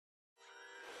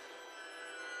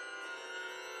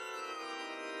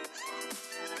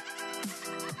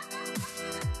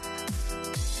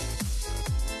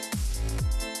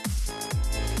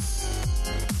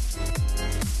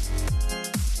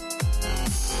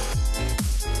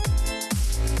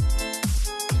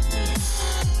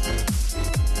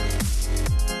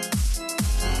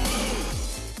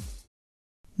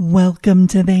Welcome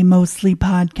to They Mostly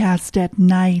Podcast at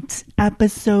Night,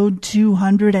 episode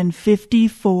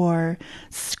 254,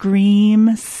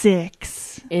 Scream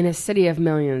 6. In a city of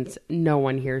millions, no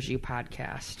one hears you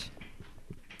podcast.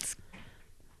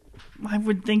 I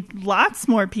would think lots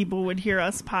more people would hear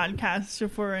us podcast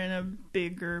if we're in a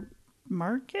bigger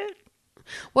market.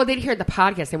 Well, they'd hear the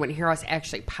podcast. They wouldn't hear us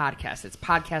actually podcast. It's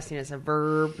podcasting as a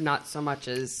verb, not so much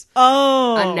as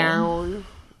a noun.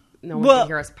 No one can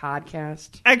hear us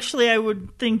podcast. Actually, I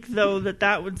would think, though,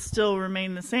 that would still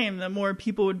remain the same. That more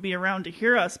people would be around to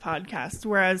hear us podcast.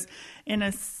 Whereas in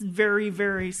a very,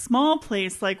 very small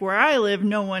place like where I live,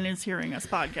 no one is hearing us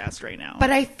podcast right now.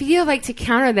 But I feel like to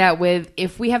counter that with,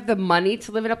 if we have the money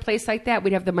to live in a place like that,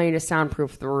 we'd have the money to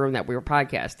soundproof the room that we were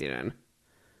podcasting in.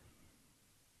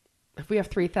 If we have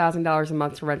 $3,000 a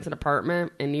month to rent an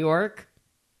apartment in New York.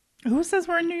 Who says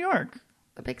we're in New York?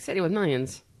 A big city with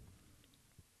millions.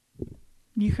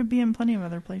 You could be in plenty of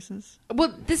other places.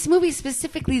 Well, this movie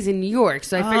specifically is in New York,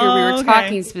 so I figured we were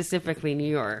talking specifically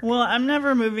New York. Well, I'm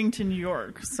never moving to New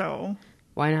York, so...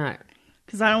 Why not?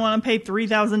 Because I don't want to pay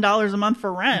 $3,000 a month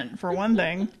for rent, for one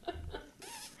thing.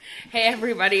 Hey,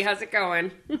 everybody. How's it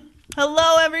going?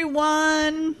 Hello,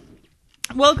 everyone.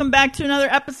 Welcome back to another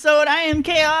episode. I am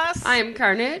Chaos. I am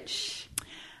Carnage.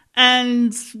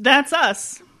 And that's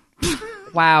us.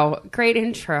 Wow. Great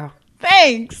intro.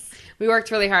 Thanks. We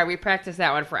worked really hard. We practiced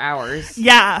that one for hours.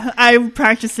 Yeah, I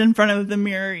practiced in front of the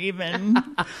mirror even.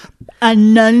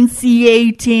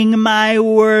 Enunciating my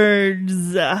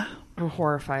words. I'm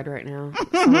horrified right now.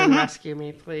 Someone rescue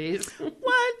me, please.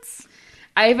 What?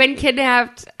 I've been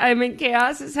kidnapped. I'm in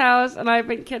Chaos's house, and I've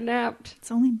been kidnapped.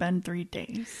 It's only been 3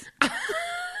 days.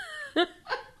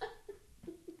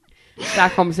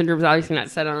 Stockholm Syndrome's obviously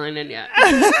not settling in yet.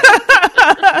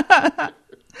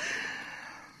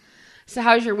 So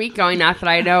how's your week going? Not that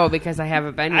I know because I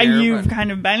haven't been here. You've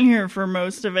kind of been here for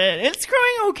most of it. It's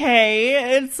going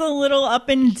okay. It's a little up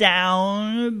and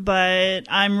down, but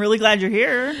I'm really glad you're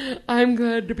here. I'm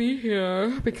glad to be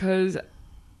here because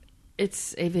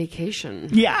it's a vacation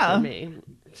for me.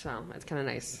 So it's kind of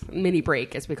nice. Mini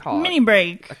break, as we call it. Mini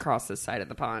break. Across the side of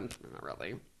the pond. Not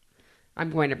really.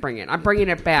 I'm going to bring it. I'm bringing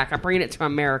it back. I'm bringing it to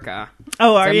America.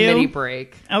 Oh, are you? It's a mini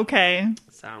break. Okay.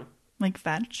 So. Like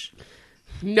Fetch?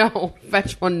 No,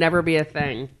 Fetch will never be a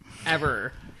thing.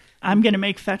 Ever. I'm going to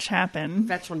make Fetch happen.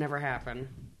 Fetch will never happen.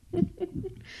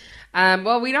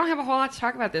 Well, we don't have a whole lot to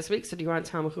talk about this week, so do you want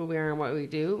to tell them who we are and what we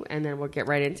do, and then we'll get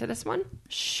right into this one?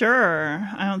 Sure.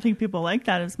 I don't think people like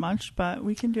that as much, but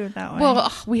we can do it that way. Well,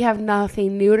 we have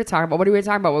nothing new to talk about. What are we going to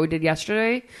talk about? What we did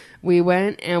yesterday? We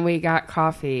went and we got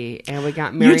coffee, and we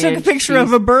got Marianne. You took a picture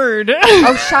of a bird.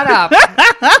 Oh, shut up.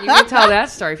 You can tell that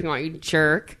story if you want, you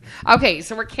jerk. Okay,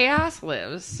 so where Chaos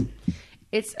lives,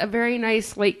 it's a very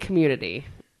nice lake community.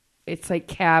 It's like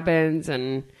cabins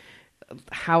and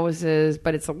houses,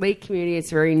 but it's a lake community.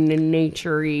 It's very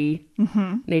nature-y.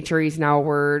 Mm-hmm. Nature-y is now a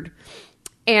word.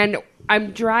 And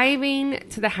I'm driving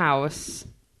to the house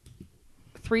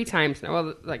 3 times now.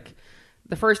 Well, like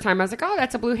the first time I was like, oh,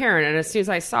 that's a blue heron. And as soon as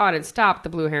I saw it and stopped, the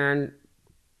blue heron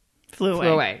flew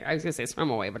away. I was going to say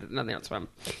swim away, but nothing else swim.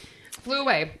 Flew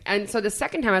away. And so the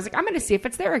second time I was like, I'm going to see if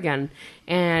it's there again.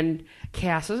 And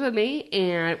Cass was with me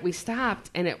and we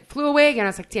stopped and it flew away again. I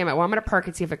was like, damn it. Well, I'm going to park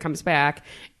and see if it comes back.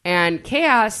 And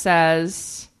Chaos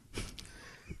says,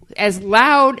 as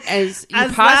loud as you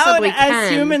possibly can. As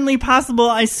humanly possible,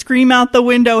 I scream out the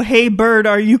window, hey bird,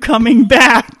 are you coming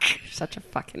back? You're such a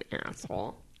fucking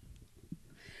asshole.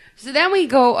 So then we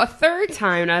go a third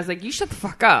time and I was like, you shut the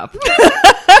fuck up.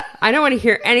 I don't want to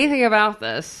hear anything about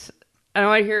this. I don't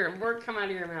want to hear a word come out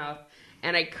of your mouth.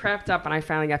 And I crept up and I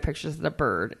finally got pictures of the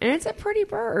bird. And it's a pretty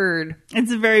bird.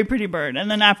 It's a very pretty bird.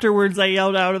 And then afterwards I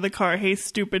yelled out of the car, hey,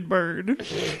 stupid bird.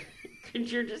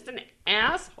 You're just an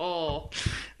asshole.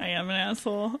 I am an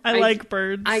asshole. I like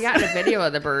birds. I got a video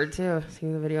of the bird, too.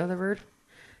 See the video of the bird?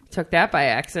 Took that by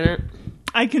accident.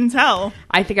 I can tell.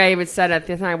 I think I even said at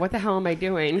the time, what the hell am I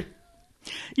doing?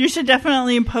 You should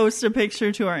definitely post a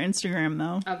picture to our Instagram,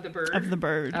 though. Of the bird? Of the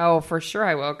bird. Oh, for sure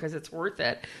I will, because it's worth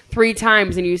it. 3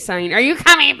 times, and you saying, are you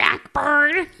coming back,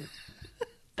 bird?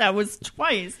 That was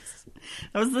twice.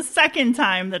 That was the second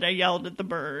time that I yelled at the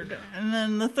bird. And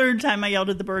then the third time I yelled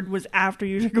at the bird was after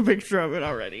you took a picture of it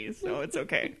already, so it's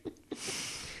okay.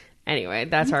 Anyway,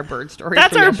 that's our bird story.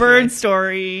 That's our bird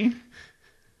story.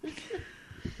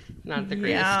 Not the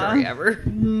greatest story ever.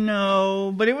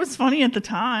 No, but it was funny at the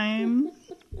time.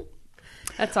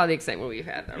 That's all the excitement we've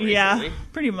had, though, recently. Yeah,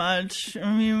 pretty much.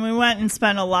 I mean, we went and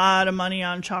spent a lot of money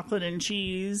on chocolate and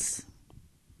cheese.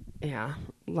 Yeah,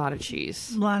 a lot of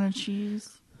cheese. A lot of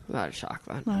cheese. A lot of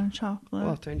chocolate. A lot of chocolate. We'll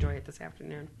have to enjoy it this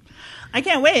afternoon. I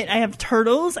can't wait. I have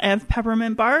turtles. I have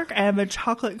peppermint bark. I have a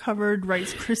chocolate-covered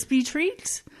Rice Krispie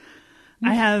treat.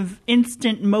 I have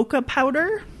instant mocha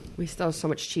powder. We still have so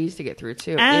much cheese to get through,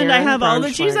 too. And I have all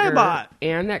the cheese I bought.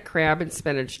 And that crab and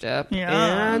spinach dip.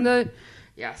 Yeah. And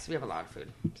yes, we have a lot of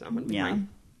food. So I'm going to be fine.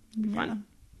 Fun.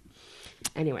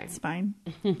 Anyway. It's fine.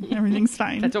 Everything's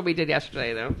fine. That's what we did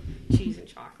yesterday, though. Cheese and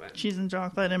chocolate. Cheese and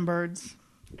chocolate and birds.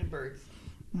 And birds.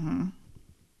 Mm-hmm.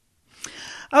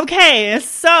 Okay,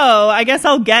 so I guess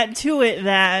I'll get to it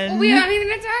then. Well, we don't have anything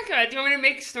to talk about. Do you want me to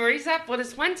make stories up? Well,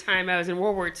 this one time I was in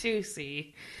World War II,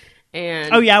 see?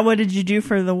 And oh, yeah? What did you do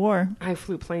for the war? I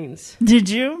flew planes. Did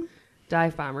you?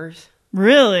 Dive bombers.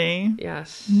 Really?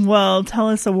 Yes. Well, tell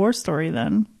us a war story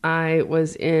then. I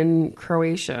was in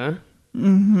Croatia.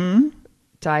 Mm-hmm.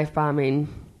 Dive bombing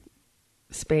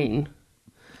Spain.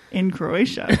 In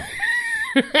Croatia.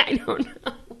 I don't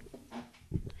know.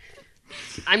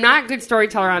 I'm not a good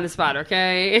storyteller on the spot,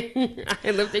 okay?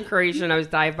 I lived in Croatia and I was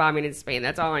dive bombing in Spain.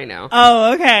 That's all I know.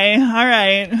 Oh, okay. All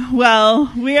right.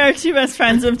 Well, we are two best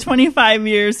friends of 25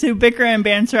 years who bicker and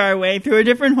banter our way through a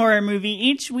different horror movie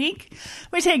each week.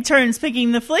 We take turns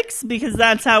picking the flicks because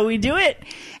that's how we do it.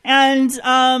 And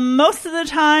most of the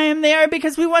time they are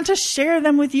because we want to share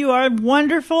them with you, our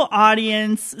wonderful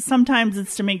audience. Sometimes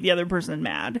it's to make the other person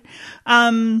mad.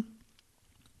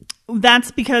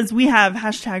 That's because we have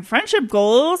hashtag friendship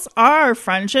goals. Our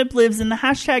friendship lives in the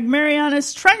hashtag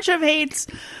Mariana's Trench of Hates,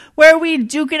 where we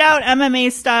duke it out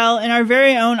MMA style in our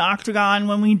very own octagon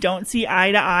when we don't see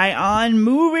eye to eye on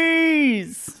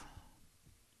movies.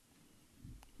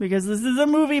 Because this is a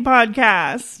movie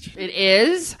podcast. It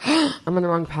is? I'm on the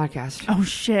wrong podcast. Oh,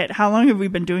 shit. How long have we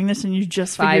been doing this and you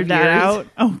just figured 5 that years. out?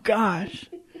 Oh, gosh.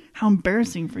 How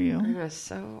embarrassing for you. That is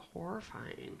so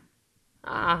horrifying.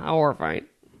 Horrifying.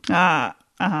 Oh,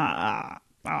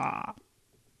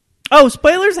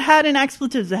 spoilers ahead and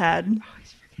expletives ahead. I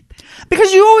always forget that.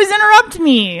 Because you always interrupt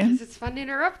me. Because it's fun to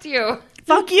interrupt you.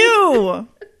 Fuck you.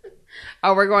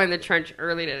 Oh, we're going to the trench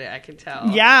early today, I can tell.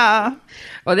 Yeah.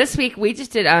 Well, this week we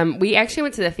just did, we actually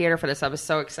went to the theater for this. I was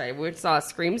so excited. We saw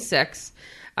Scream 6.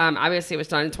 Obviously, it was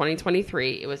done in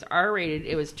 2023. It was R-rated.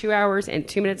 It was 2 hours and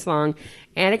 2 minutes long,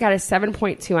 and it got a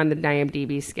 7.2 on the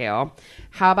IMDb scale.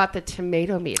 How about the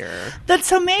tomato meter? The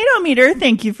tomato meter,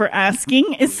 thank you for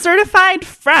asking, is certified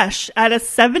fresh at a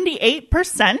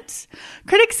 78%.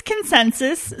 Critics'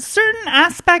 consensus, certain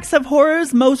aspects of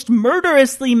horror's most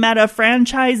murderously meta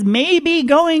franchise may be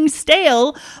going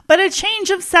stale, but a change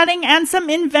of setting and some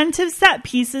inventive set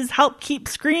pieces help keep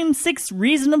Scream 6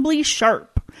 reasonably sharp.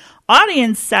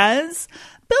 Audience says,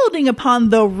 building upon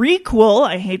the requel,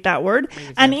 I hate that word,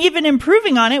 and even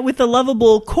improving on it with a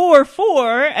lovable core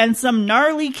 4 and some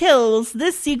gnarly kills,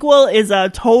 this sequel is a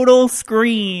total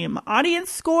scream.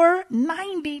 Audience score,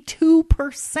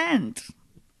 92%.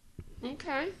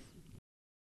 Okay.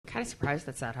 Kind of surprised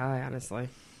that's that high, honestly.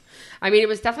 I mean, it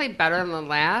was definitely better than the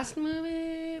last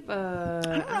movie, but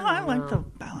I don't know, I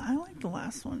like the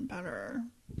last one better,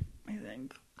 I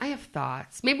think. I have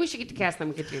thoughts. Maybe we should get to cast them.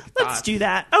 We could do thoughts. Let's do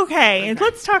that. Okay,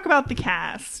 let's talk about the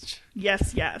cast.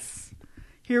 Yes.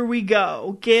 Here we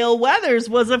go. Gale Weathers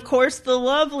was, of course, the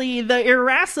lovely, the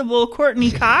irascible Courtney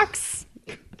Cox.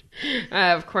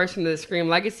 Of course, from the Scream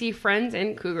Legacy, Friends,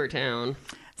 and Cougar Town.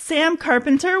 Sam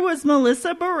Carpenter was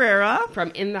Melissa Barrera. From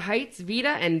In the Heights, Vita,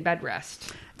 and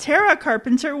Bedrest. Tara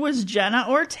Carpenter was Jenna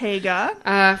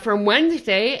Ortega. From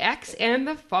Wednesday, X and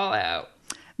the Fallout.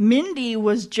 Mindy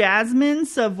was Jasmine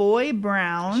Savoy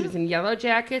Brown. She was in Yellow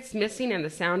Jackets, Missing, and The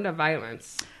Sound of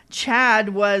Violence. Chad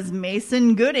was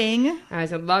Mason Gooding. I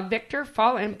was in Love, Victor,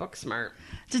 Fall, and Booksmart.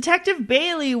 Detective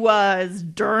Bailey was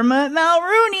Dermot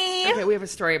Mulrooney. Okay, we have a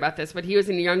story about this, but he was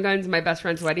in Young Guns, My Best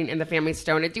Friend's Wedding, and The Family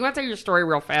Stone. Do you want to tell your story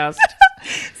real fast?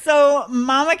 So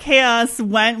Mama Chaos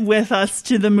went with us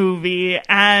to the movie,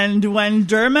 and when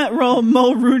Dermot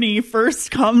Mulrooney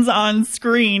first comes on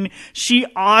screen, she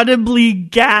audibly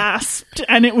gasped,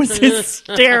 and it was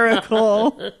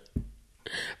hysterical.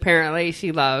 Apparently,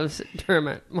 she loves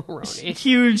Dermot Mulroney.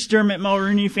 Huge Dermot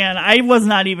Mulrooney fan. I was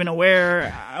not even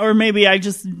aware, or maybe I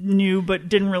just knew but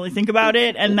didn't really think about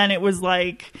it. And then it was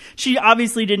like, she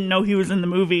obviously didn't know he was in the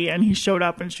movie, and he showed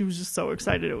up, and she was just so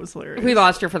excited. It was hilarious. We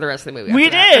lost her for the rest of the movie. We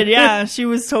did, yeah. She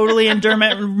was totally in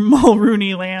Dermot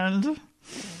Mulrooney land.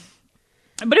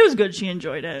 But it was good. She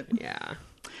enjoyed it. Yeah.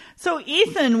 So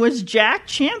Ethan was Jack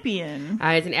Champion.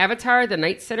 He's an Avatar, The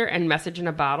Night Sitter, and Message in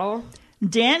a Bottle.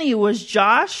 Danny was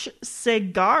Josh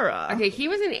Segarra. Okay, he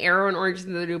was in Arrow and Orange is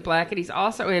the New Black, and he's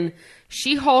also in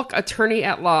She-Hulk Attorney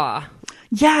at Law.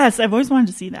 Yes, I've always wanted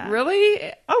to see that.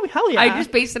 Really? Oh, hell yeah. I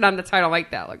just based it on the title like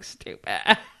that looks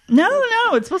stupid. No,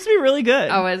 it's supposed to be really good.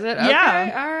 Oh, is it? Okay.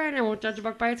 Yeah. All right. I won't judge a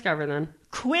book by its cover then.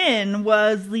 Quinn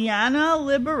was Liana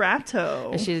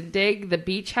Liberato. And she's Dig, The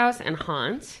Beach House, and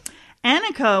Haunt.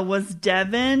 Annika was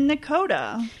Devin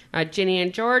Nakota. Ginny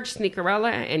and George,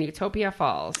 Sneakerella, and Utopia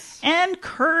Falls. And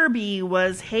Kirby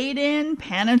was Hayden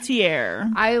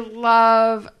Panettiere. I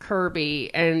love Kirby,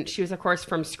 and she was, of course,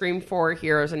 from Scream 4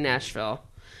 Heroes in Nashville.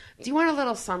 Do you want a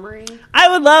little summary?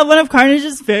 I would love one of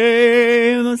Carnage's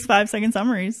famous 5-second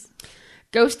summaries.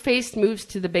 Ghostface moves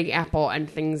to the Big Apple, and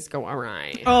things go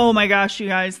awry. Oh my gosh, you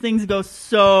guys. Things go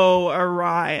so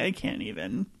awry. I can't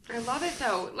even. I love it,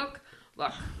 though. Look.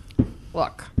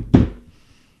 I'll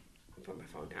put my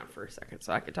phone down for a second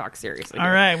so I can talk seriously. All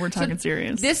right, we're talking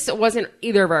serious. This wasn't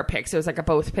either of our picks. It was like a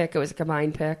both pick. It was a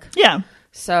combined pick. Yeah.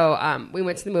 So we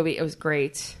went to the movie. It was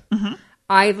great. Mm-hmm.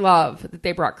 I love that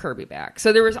they brought Kirby back.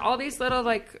 So there was all these little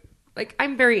like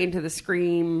I'm very into the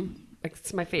Scream. Like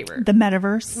it's my favorite. The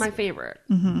metaverse. It's my favorite,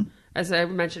 Mm-hmm. as I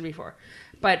mentioned before.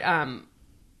 But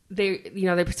they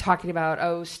were talking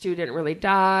about Stu didn't really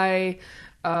die.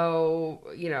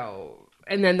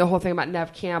 And then the whole thing about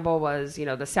Neve Campbell was,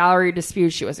 the salary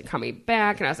dispute. She wasn't coming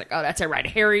back. And I was like, oh, that's a red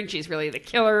herring. She's really the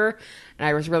killer. And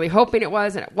I was really hoping it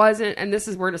was, and it wasn't. And this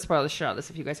is, we're going to spoil the shit out of this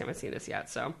if you guys haven't seen this yet.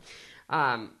 So,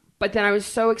 but then I was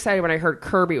so excited when I heard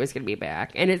Kirby was going to be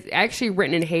back. And it's actually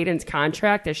written in Hayden's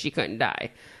contract that she couldn't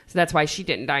die. So that's why she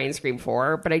didn't die in Scream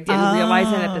 4. But I didn't realize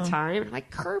it at the time. I'm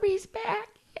like, Kirby's back.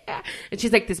 Yeah. And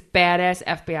she's like this badass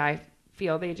FBI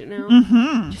field agent now.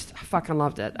 Mm-hmm. I fucking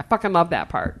loved it. I fucking love that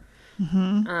part.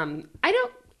 Mm-hmm.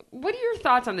 What are your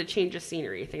thoughts on the change of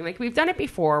scenery thing? Like, we've done it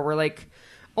before where, like,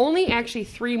 only actually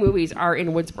 3 movies are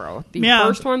in Woodsboro. The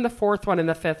first one, the 4th one, and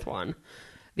the 5th one.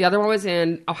 The other one was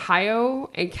in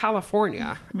Ohio and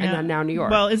California, and then now New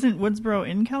York. Well, isn't Woodsboro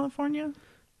in California?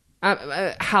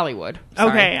 Hollywood. Sorry.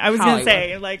 Okay, I was going to Hollywood.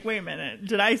 say, like, wait a minute.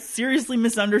 Did I seriously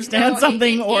misunderstand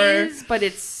something? It or is, but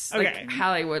it's Okay. like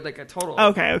Hollywood, like a total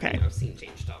Okay. scene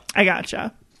change stuff. I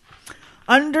gotcha.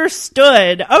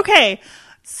 Understood. Okay,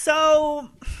 so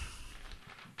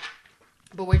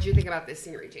But what did you think about this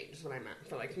scenery change? Is what I meant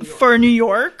for like New York. for New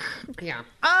York, Yeah.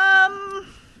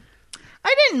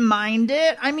 I didn't mind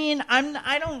it. I mean,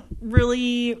 I don't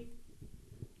really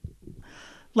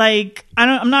like.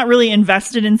 I'm not really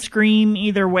invested in Scream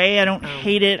either way. I don't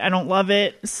hate it. I don't love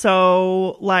it.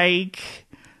 So like,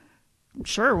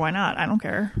 sure, why not? I don't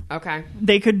care. Okay.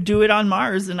 They could do it on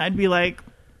Mars, and I'd be like,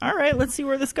 all right, let's see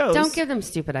where this goes. Don't give them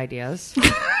stupid ideas.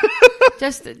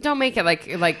 Just don't make it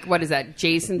like what is that?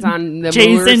 Jason's on the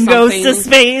moon or Jason something. Goes to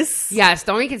Space. Yes,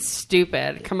 don't make it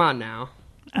stupid. Come on now.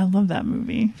 I love that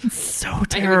movie. It's so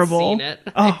terrible. I haven't seen it.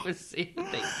 Oh. I haven't seen it.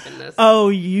 Thank goodness. Oh,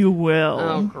 you will.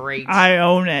 Oh, great. I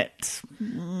own it.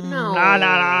 No.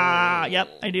 La. Yep,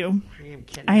 I do. I am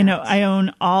kidding. I know. I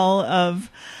own all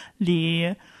of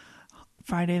the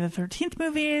Friday the 13th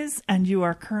movies, and you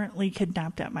are currently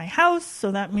kidnapped at my house,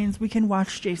 so that means we can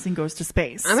watch Jason Goes to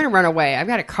Space. I'm gonna run away. I've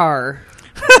got a car.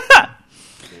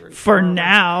 For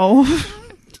now.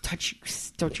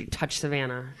 Don't you touch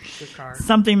Savannah. Your car.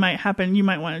 Something might happen. You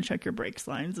might want to check your brakes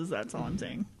lines, that's all I'm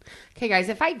saying. Okay, guys,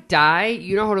 if I die,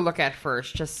 you know who to look at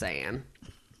first. Just saying.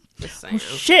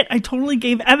 Shit, I totally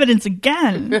gave evidence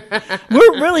again.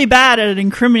 We're really bad at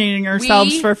incriminating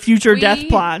ourselves for future death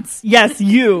plots. Yes,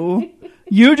 you.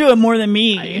 You do it more than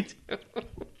me.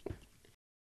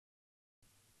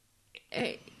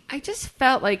 I just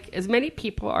felt like as many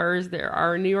people as there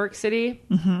are in New York City,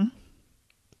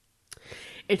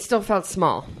 it still felt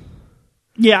small.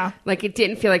 Yeah. Like it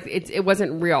didn't feel like it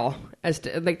wasn't real.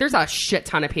 Like there's a shit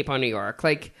ton of people in New York.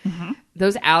 Like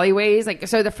those alleyways. Like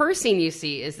so, the first scene you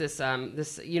see is this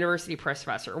this university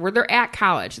professor where they're at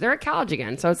college. They're at college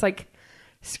again. So it's like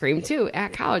Scream 2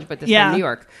 at college, but this time in New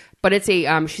York. But it's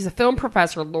a she's a film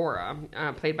professor, Laura,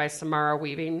 played by Samara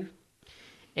Weaving,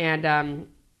 and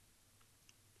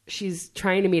she's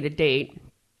trying to meet a date.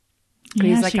 And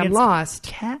he's like, I'm lost.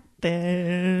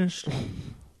 Catfish.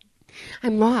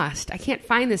 I'm lost. I can't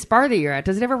find this bar that you're at.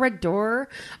 Does it have a red door?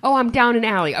 Oh, I'm down an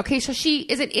alley. Okay, so she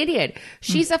is an idiot.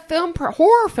 She's a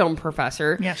horror film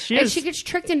professor. Yeah, she and is. she gets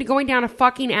tricked into going down a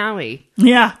fucking alley.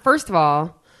 Yeah. First of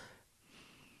all,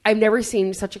 I've never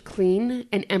seen such a clean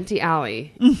and empty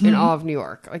alley in all of New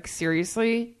York. Like,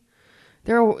 seriously?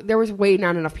 There was way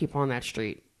not enough people on that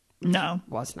street. No.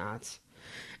 Was not.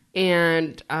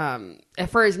 And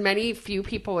for as few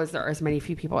people as there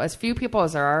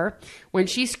are, when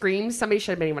she screams, somebody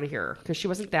should have been able to hear her because she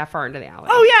wasn't that far into the alley.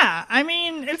 Oh yeah, I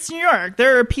mean it's New York.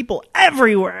 There are people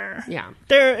everywhere. Yeah,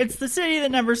 it's the city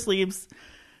that never sleeps.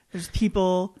 There's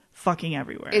people fucking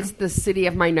everywhere. It's the city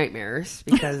of my nightmares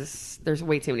because there's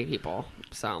way too many people.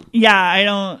 So yeah, I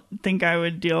don't think I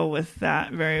would deal with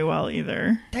that very well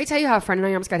either. did I tell you how a friend and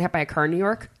I almost got hit by a car in New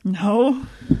York? No.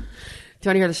 Do you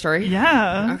want to hear the story?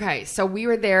 Yeah. Okay, so we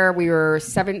were there. We were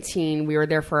 17. We were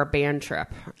there for a band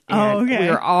trip. Oh, okay. We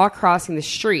were all crossing the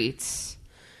streets,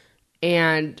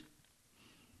 and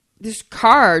this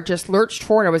car just lurched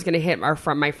forward. I was going to hit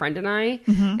my friend and I,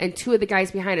 and two of the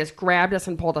guys behind us grabbed us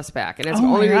and pulled us back. And that's the Oh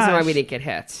my only reason why gosh. we didn't get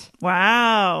hit.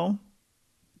 Wow.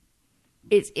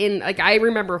 It's in, like, I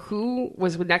remember who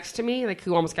was next to me, like,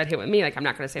 who almost got hit with me. Like, I'm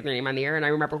not going to say their name on the air. And I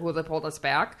remember who they pulled us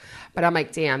back. But I'm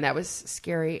like, damn, that was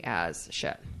scary as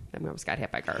shit. That we almost got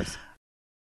hit by cars.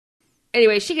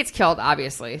 Anyway, she gets killed,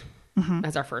 obviously.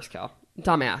 That's our first kill.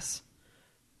 Dumbass.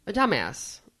 A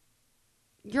dumbass.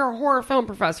 You're a horror film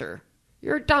professor.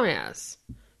 You're a dumbass.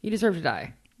 You deserve to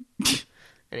die.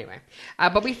 Anyway.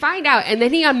 But we find out, and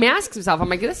then he unmasks himself. I'm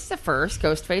like, this is the first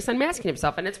Ghostface unmasking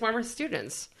himself, and it's one of our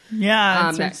students. Yeah,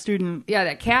 it's a that student. Yeah,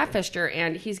 that catfished her,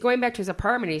 and he's going back to his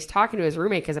apartment. He's talking to his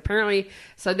roommate because apparently,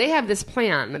 so they have this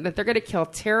plan that they're going to kill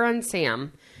Tara and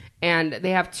Sam, and they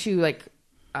have two like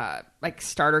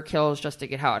starter kills just to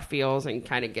get how it feels and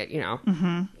kind of get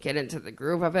get into the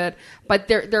groove of it. But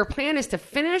their plan is to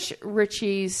finish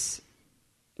Richie's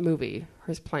movie,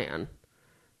 his plan,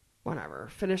 whatever.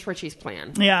 Finish Richie's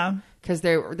plan Yeah. because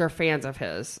they're fans of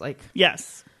his. Like,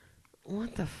 Yes.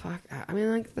 what the fuck? I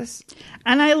mean, like this.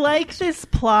 And I like this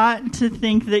plot to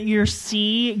think that your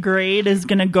C grade is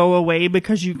going to go away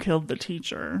because you killed the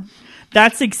teacher.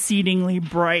 That's exceedingly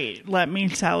bright, let me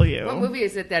tell you. What movie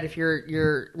is it that if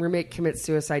your roommate commits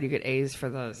suicide, you get A's for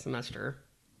the semester?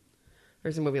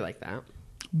 There's a movie like that.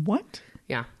 What?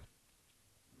 Yeah.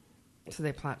 So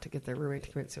they plot to get their roommate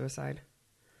to commit suicide.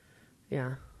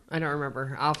 Yeah. I don't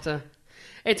remember. I'll have to...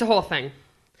 It's a whole thing.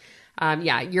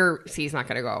 Yeah, your C's not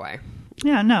going to go away.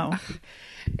 Yeah, no.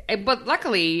 But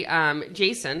luckily,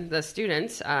 Jason, the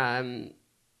student,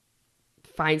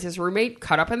 finds his roommate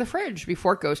cut up in the fridge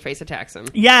before Ghostface attacks him.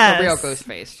 Yes. The real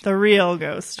Ghostface. The real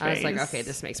Ghostface. I was like, okay,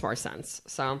 this makes more sense.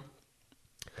 So,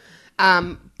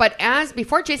 but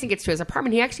before Jason gets to his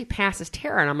apartment, he actually passes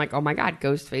Tara, and I'm like, oh my god,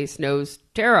 Ghostface knows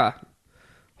Tara.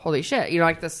 Holy shit! You know,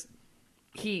 like this.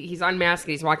 He's unmasked.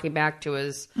 And he's walking back to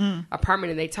his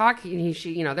apartment, and they talk. And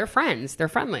they're friends. They're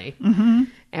friendly.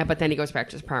 But then he goes back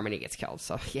to his apartment. And he gets killed.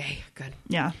 So yay, good.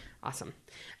 Yeah. Awesome.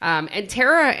 And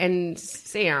Tara and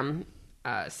Sam.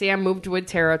 Sam moved with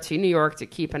Tara to New York to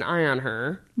keep an eye on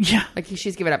her. Yeah. Like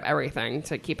she's given up everything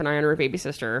to keep an eye on her baby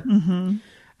sister,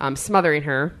 smothering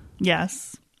her.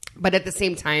 Yes. But at the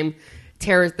same time,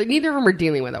 neither of them are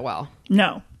dealing with it well.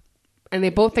 No. And they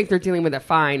both think they're dealing with it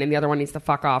fine, and the other one needs to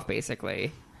fuck off,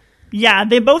 basically. Yeah,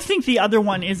 they both think the other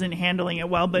one isn't handling it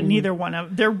well, but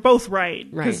they're both right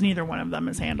because neither one of them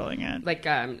is handling it. Like,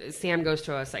 Sam goes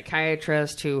to a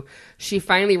psychiatrist who she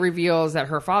finally reveals that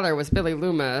her father was Billy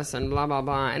Loomis and blah, blah,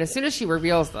 blah. And as soon as she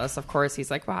reveals this, of course,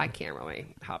 he's like, well, I can't really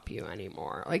help you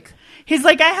anymore. Like, he's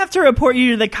like, I have to report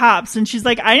you to the cops. And she's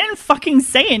like, I didn't fucking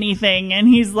say anything. And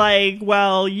he's like,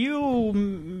 well, you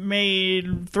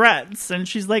made threats. And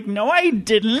she's like, no, I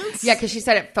didn't. yeah, because she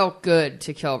said it felt good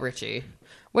to kill Richie.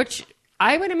 Which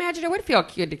I would imagine it would feel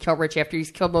good to kill Richie after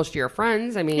he's killed most of your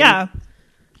friends. I mean, yeah.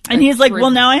 And he's like, well,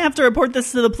 now I have to report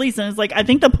this to the police. And it's like, I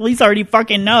think the police already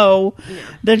fucking know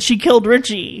that she killed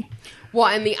Richie. Well,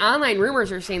 and the online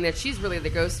rumors are saying that she's really the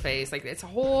Ghostface. Like, it's a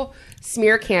whole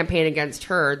smear campaign against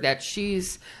her that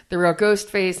she's the real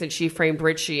Ghostface and she framed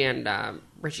Richie and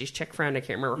Richie's chick friend. I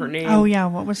can't remember her name. Oh, yeah.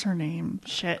 What was her name?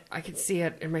 Shit. I can see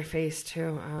it in my face,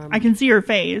 too. I can see her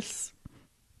face.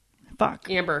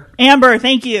 Fuck. Amber. Amber,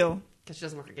 thank you. Because she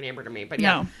doesn't look like an Amber to me. But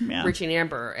yeah, yeah. Richie and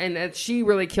Amber. And she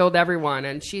really killed everyone,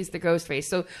 and she's the Ghostface.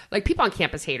 So, like, people on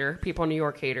campus hate her. People in New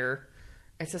York hate her.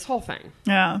 It's this whole thing.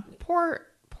 Yeah. Poor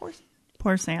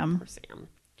Sam. Poor Sam.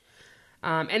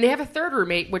 And they have a third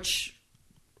roommate, which,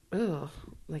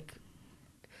 like,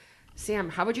 Sam,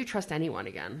 how would you trust anyone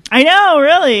again? I know,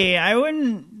 really. I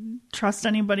wouldn't trust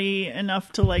anybody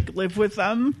enough to, like, live with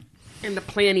them. And the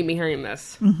planning behind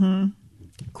this. Mm-hmm.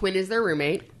 Quinn is their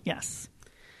roommate. Yes.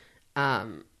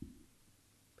 And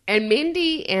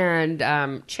Mindy and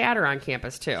Chad are on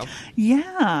campus, too.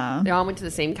 Yeah. They all went to the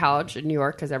same college in New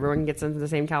York because everyone gets into the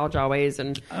same college always.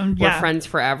 And yeah. we're friends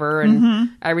forever.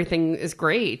 And everything is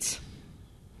great.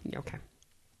 Okay.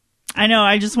 I know.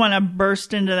 I just want to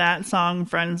burst into that song,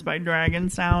 Friends by Dragon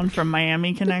Sound from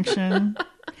Miami Connection.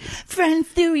 Friends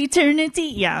through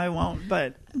eternity. Yeah, I won't,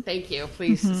 but... Thank you.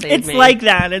 Please save me. It's like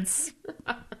that. It's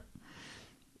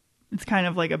kind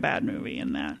of like a bad movie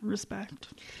in that respect.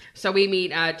 So we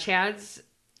meet Chad's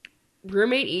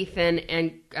roommate Ethan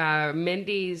and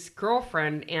Mindy's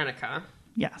girlfriend Annika.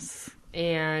 Yes.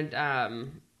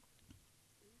 And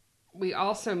we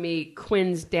also meet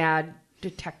Quinn's dad,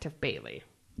 Detective Bailey.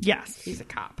 Yes. He's a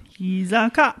cop. He's a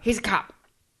cop. He's a cop.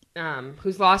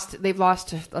 They've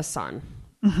lost a son.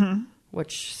 Mm-hmm.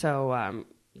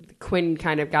 Quinn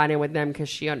kind of got in with them because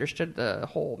she understood the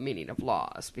whole meaning of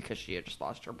loss because she had just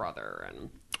lost her brother and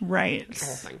right. the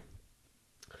whole thing.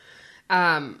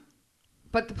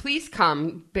 But the police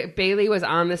come. Bailey was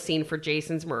on the scene for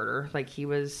Jason's murder. Like, he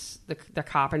was the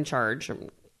cop in charge,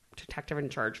 detective in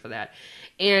charge for that.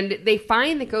 And they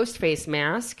find the Ghostface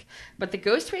mask, but the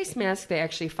Ghostface mask they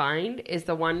actually find is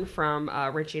the one from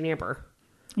Richie and Amber.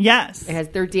 Yes. It has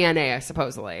their DNA,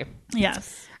 supposedly.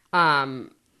 Yes. And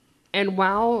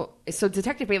so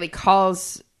Detective Bailey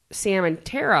calls Sam and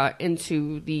Tara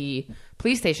into the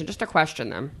police station just to question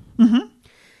them. Mm-hmm.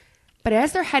 But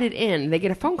as they're headed in, they get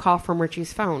a phone call from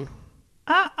Richie's phone.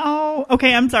 Uh-oh.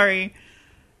 Okay, I'm sorry.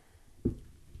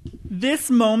 This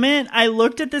moment, I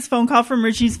looked at this phone call from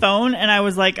Richie's phone, and I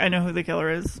was like, I know who the killer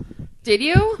is. Did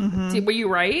you? Mm-hmm. Were you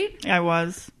right? I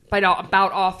was.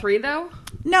 About all three, though?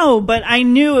 No, but I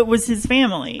knew it was his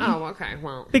family. Oh, okay.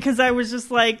 Well. Because I was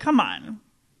just like, come on.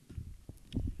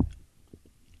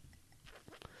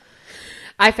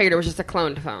 I figured it was just a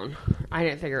cloned phone. I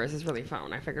didn't figure it was his really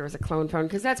phone. I figured it was a cloned phone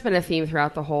because that's been a theme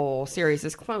throughout the whole series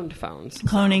is cloned phones.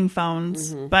 Cloning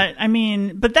phones. Mm-hmm. But, I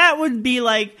mean, that would be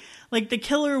like the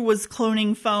killer was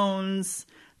cloning phones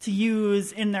to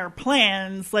use in their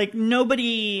plans. Like,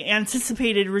 nobody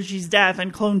anticipated Richie's death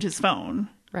and cloned his phone.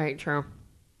 Right, true.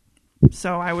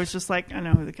 So I was just like, I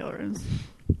know who the killer is.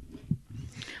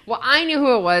 Well, I knew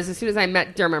who it was as soon as I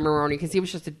met Dermot Mulroney because he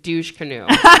was just a douche canoe.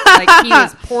 Like, he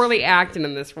was poorly acting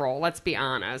in this role. Let's be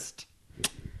honest.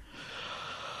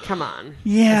 Come on.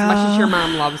 Yeah. As much as your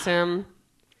mom loves him.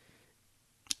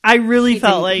 I really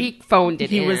felt like he phoned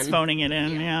it in. He was phoning it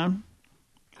in, yeah.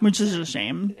 Which is a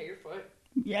shame. Your foot?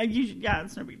 Yeah,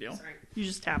 it's no big deal. Sorry. You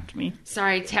just tapped me.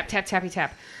 Sorry, tap, tap, tappy,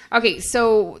 tap. Okay,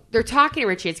 so they're talking to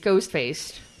Richie. It's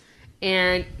Ghostface.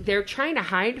 And they're trying to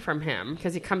hide from him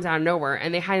because he comes out of nowhere.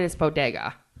 And they hide in this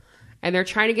bodega. And they're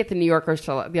trying to get the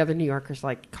other New Yorkers,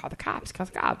 like, call the cops.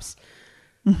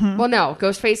 Mm-hmm. Well, no.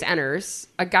 Ghostface enters.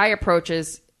 A guy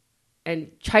approaches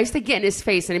and tries to get in his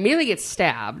face and immediately gets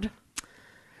stabbed.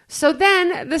 So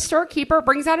then the storekeeper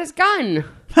brings out his gun.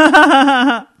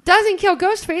 Doesn't kill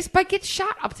Ghostface, but gets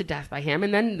shot up to death by him.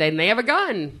 And then they have a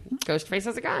gun. Ghostface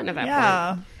has a gun at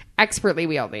that point. Expertly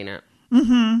wielding it.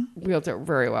 Mm-hmm. Wields it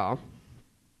very well.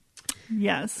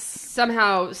 Yes.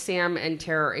 Somehow Sam and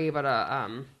Tara are able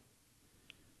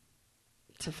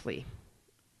to flee.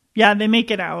 Yeah, they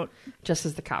make it out. Just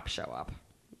as the cops show up.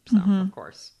 So, of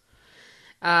course.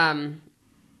 They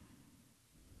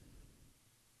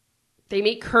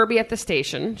meet Kirby at the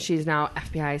station. She's now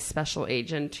FBI special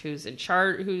agent who's in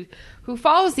charge, who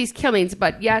follows these killings,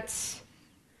 but yet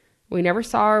we never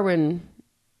saw her when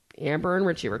Amber and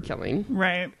Richie were killing.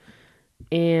 Right.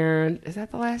 And is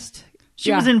that the last?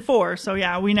 She was in 4, so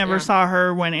yeah, we never saw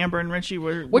her when Amber and Richie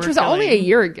were Which was killing. only a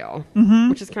year ago,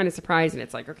 which is kind of surprising.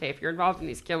 It's like, okay, if you're involved in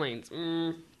these killings,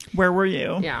 where were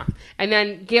you? Yeah. And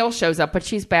then Gail shows up, but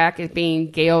she's back as being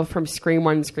Gail from Scream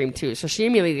 1 and Scream 2. So she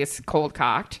immediately gets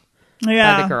cold-cocked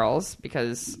by the girls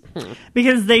because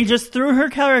they just threw her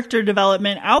character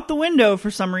development out the window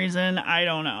for some reason. I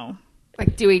don't know.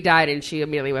 Like, Dewey died and she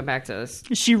immediately went back to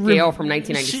Gail from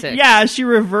 1996. She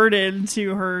reverted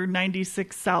to her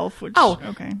 96 self, which,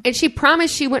 okay. And she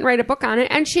promised she wouldn't write a book on it,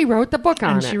 and she wrote the book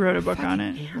on it. And she wrote a book on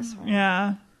it. Asshole.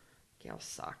 Yeah. Gail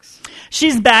sucks.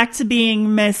 She's back to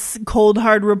being Miss Cold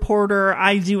Hard Reporter.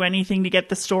 I do anything to get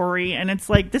the story. And it's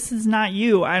like, this is not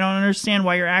you. I don't understand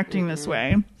why you're acting this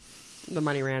way. The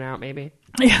money ran out, maybe.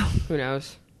 Yeah. Who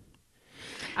knows?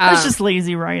 It's just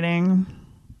lazy writing.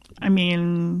 I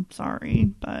mean,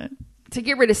 sorry, but... To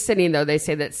get rid of Sydney, though, they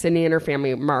say that Sydney and her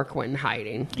family, Mark, went in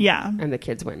hiding. Yeah. And the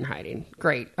kids went in hiding.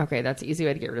 Great. Okay, that's an easy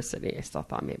way to get rid of Sydney. I still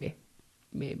thought maybe.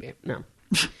 No.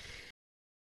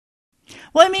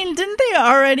 Well, I mean, didn't they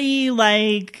already,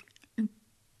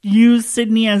 use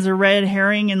Sydney as a red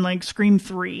herring in, Scream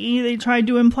 3? They tried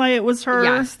to imply it was her?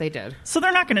 Yes, they did. So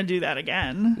they're not going to do that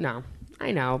again. No. I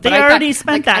know. They already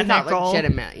spent that nickel. I thought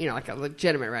legitimate, a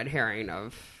legitimate red herring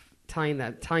of... telling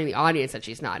the audience that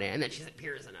she's not in and that she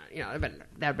appears in it.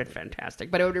 That'd been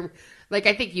fantastic. But it would,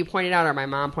 I think you pointed out, or my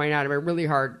mom pointed out, it would be really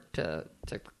hard to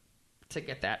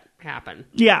get that happen.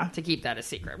 Yeah. To keep that a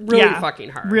secret. Really fucking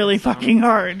hard. Really fucking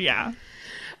hard, yeah.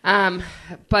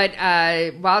 But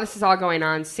while this is all going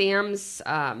on, Sam's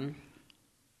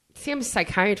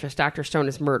psychiatrist, Dr. Stone,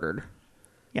 is murdered.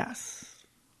 Yes.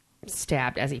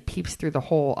 stabbed as he peeps through the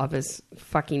hole of his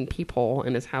fucking peephole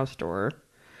in his house door.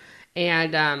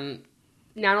 And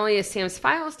not only is Sam's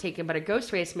files taken, but a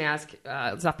Ghostface mask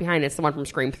is left behind. It's the one from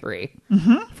Scream 3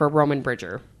 for Roman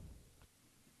Bridger.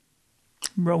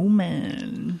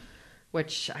 Roman.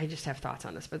 Which I just have thoughts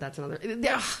on this, but that's another...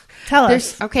 Tell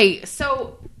us. Okay,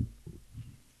 so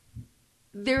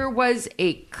there was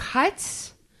a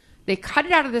cut. They cut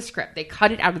it out of the script.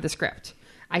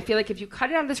 I feel like if you cut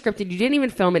it out of the script and you didn't even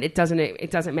film it, it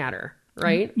doesn't matter,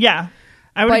 right? Yeah,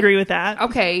 I would agree with that.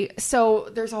 Okay, so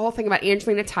there's a whole thing about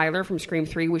Angelina Tyler from Scream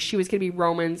 3, where she was going to be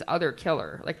Roman's other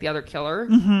killer, like the other killer.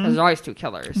 There's always two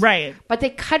killers. Right. But they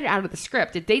cut it out of the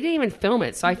script. They didn't even film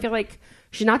it, so I feel like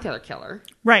she's not the other killer.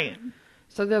 Right.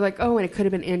 So they're like, oh, and it could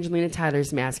have been Angelina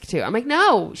Tyler's mask, too. I'm like,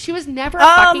 no, she was never a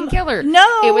fucking killer.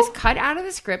 No. It was cut out of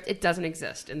the script. It doesn't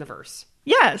exist in the verse.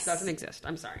 Yes. It doesn't exist.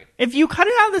 I'm sorry. If you cut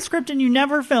it out of the script and you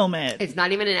never film it. It's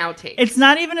not even an outtake. It's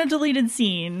not even a deleted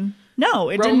scene. No,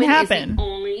 it Roman didn't happen. Is the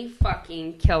only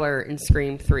fucking killer in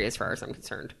Scream 3 as far as I'm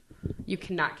concerned. You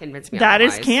cannot convince me that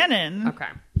otherwise. is canon. Okay.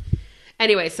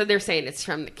 Anyway, so they're saying it's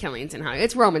from the killings and how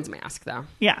it's Roman's mask, though.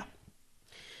 Yeah.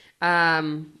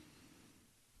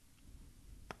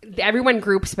 Everyone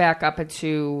groups back up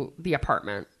into the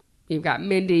apartment. You've got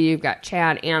Mindy, you've got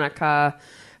Chad, Annika,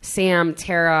 Sam,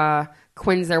 Tara,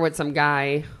 Quinn's there with some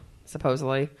guy,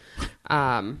 supposedly.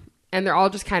 And they're all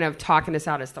just kind of talking this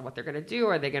out as to what they're going to do.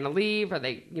 Are they going to leave? Are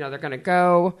they, they're going to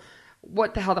go?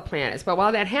 What the hell the plan is. But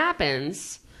while that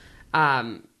happens,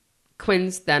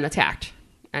 Quinn's then attacked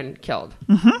and killed.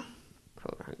 Mm-hmm.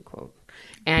 Quote, unquote.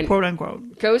 And quote,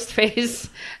 unquote. Ghostface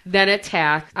then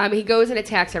attacked. He goes and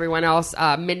attacks everyone else.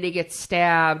 Mindy gets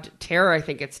stabbed. Tara, I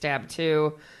think, gets stabbed,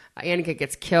 too. Annika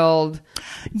gets killed.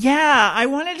 Yeah, I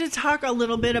wanted to talk a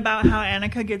little bit about how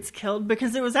Annika gets killed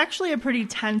because it was actually a pretty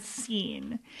tense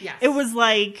scene. Yes. It was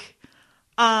like,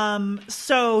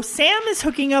 so Sam is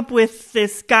hooking up with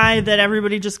this guy that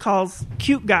everybody just calls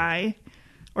cute guy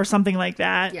or something like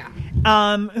that. Yeah.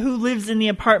 Who lives in the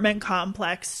apartment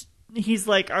complex. He's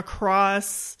like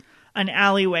across an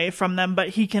alleyway from them, but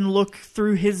he can look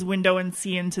through his window and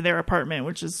see into their apartment,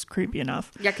 which is creepy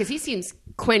enough. Yeah, because he sees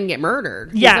Quinn get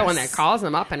murdered. He's yes. the one that calls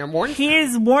them up and warns them. He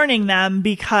is warning them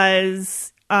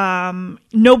because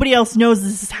nobody else knows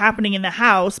this is happening in the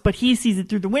house, but he sees it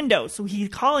through the window. So he's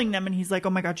calling them and he's like, oh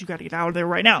my God, you got to get out of there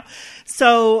right now.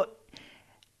 So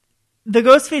the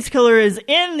Ghostface killer is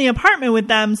in the apartment with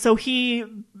them. So he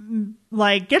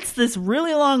gets this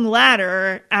really long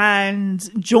ladder and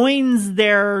joins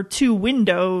their two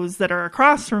windows that are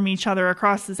across from each other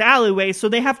across this alleyway. So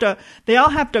they all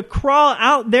have to crawl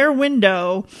out their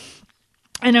window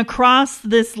and across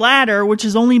this ladder, which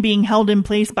is only being held in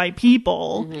place by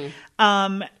people.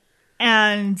 Mm-hmm.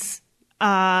 And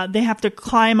they have to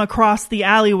climb across the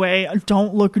alleyway.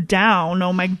 Don't look down.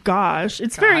 Oh my gosh.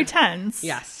 It's very tense.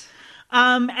 Yes.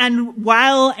 And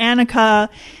while Annika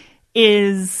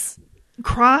is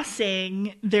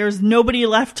crossing, there's nobody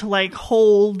left to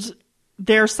hold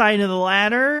their side of the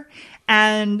ladder,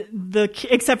 and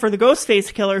except for the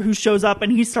Ghostface killer, who shows up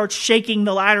and he starts shaking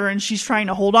the ladder and she's trying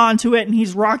to hold on to it and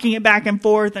he's rocking it back and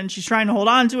forth and she's trying to hold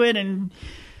on to it and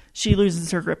she loses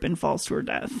her grip and falls to her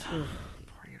death. Poor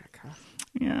Annika.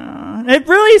 Yeah, it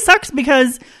really sucks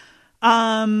because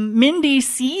Mindy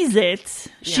sees it.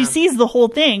 She sees the whole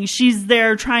thing. She's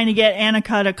there trying to get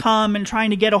Annika to come and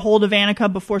trying to get a hold of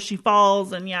Annika before she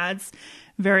falls. And yeah, it's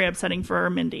very upsetting for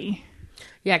Mindy.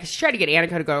 Yeah, because she tried to get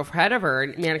Annika to go ahead of her,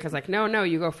 and Annika's like, no,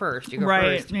 you go first. You go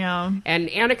first. Right, yeah. And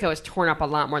Annika was torn up a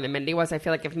lot more than Mindy was. I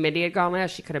feel like if Mindy had gone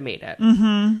last, she could have made it.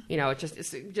 Mm-hmm.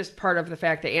 It's just part of the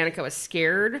fact that Annika was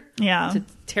scared. Yeah.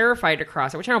 Terrified to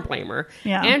cross it, which I don't blame her.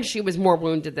 Yeah. And she was more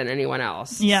wounded than anyone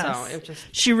else. Yes. So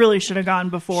she really should have gone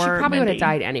before She probably Mindy would have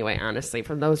died anyway, honestly,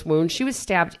 from those wounds. She was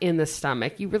stabbed in the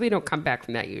stomach. You really don't come back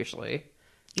from that usually.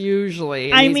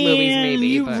 Usually, in these movies,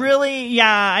 maybe.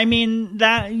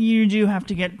 That you do have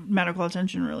to get medical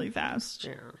attention really fast.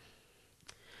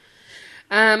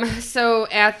 Yeah. So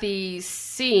at the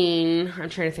scene, I'm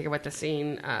trying to think of what the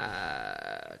scene.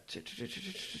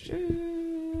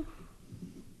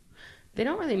 They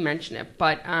don't really mention it,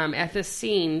 but at this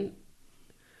scene,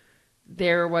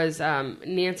 there was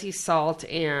Nancy Salt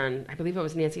and I believe it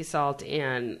was Nancy Salt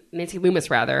and Nancy Loomis,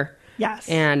 rather. Yes.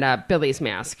 And Billy's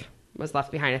mask was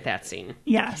left behind at that scene.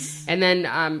 Yes. And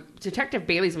then Detective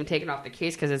Bailey's been taken off the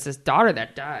case because it's his daughter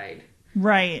that died.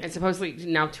 Right. And supposedly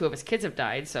now 2 of his kids have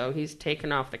died, so he's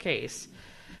taken off the case.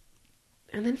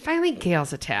 And then finally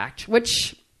Gail's attacked,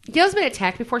 which Gail's been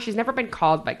attacked before. She's never been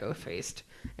called by Ghostface.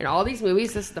 In all these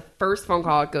movies, this is the first phone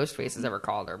call Ghostface has ever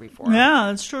called her before. Yeah,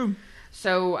 that's true.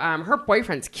 So her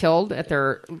boyfriend's killed at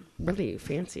their really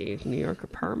fancy New York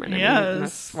apartment. Yes.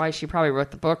 That's why she probably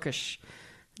wrote the book.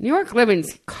 New York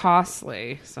living's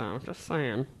costly, so just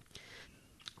saying.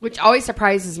 Which always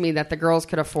surprises me that the girls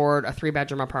could afford a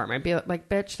 3-bedroom apartment. Be like,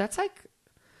 bitch, that's like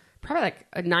probably like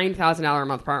a $9,000 a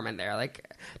month apartment there.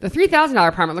 Like the $3,000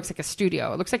 apartment looks like a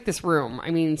studio. It looks like this room.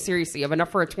 I mean, seriously, you have enough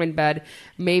for a twin bed,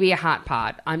 maybe a hot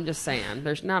pot. I'm just saying,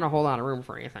 there's not a whole lot of room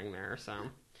for anything there. So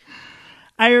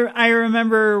I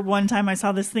remember one time I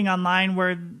saw this thing online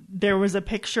where there was a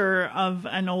picture of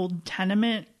an old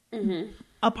tenement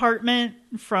apartment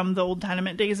from the old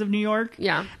tenement days of New York.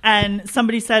 Yeah. And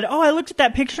somebody said, oh, I looked at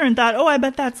that picture and thought, oh, I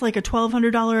bet that's like a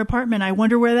 $1,200 apartment. I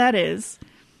wonder where that is.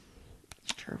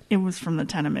 True. It was from the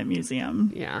Tenement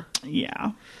Museum. Yeah.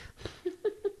 Yeah.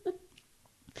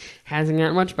 Hasn't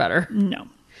gotten much better. No.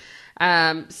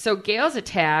 So Gail's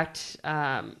attacked.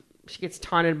 She gets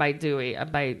taunted by Dewey.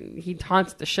 He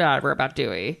taunts the shit out of her about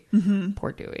Dewey. Mm-hmm.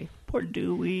 Poor Dewey. Poor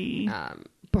Dewey.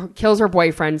 Kills her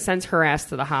boyfriend, sends her ass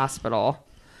to the hospital.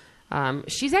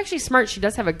 She's actually smart. She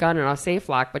does have a gun and a safe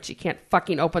lock, but she can't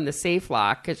fucking open the safe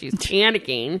lock because she's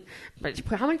panicking. But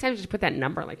how many times did she put that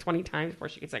number? Like 20 times before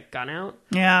she gets that gun out?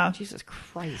 Yeah. Jesus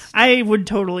Christ. I would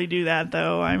totally do that,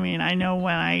 though. I mean, I know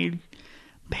when I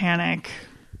panic,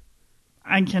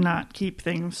 I cannot keep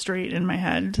things straight in my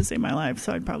head to save my life,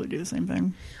 so I'd probably do the same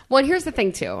thing. Well, and here's the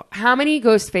thing, too. How many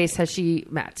Ghostface has she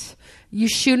met? You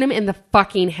shoot him in the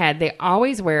fucking head. They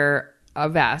always wear a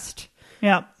vest.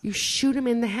 Yeah. You shoot them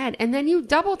in the head, and then you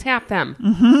double tap them.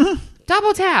 Mm-hmm.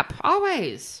 Double tap,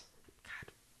 always.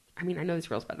 God, I mean, I know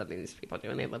this real better than these people do,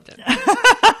 and they lived it.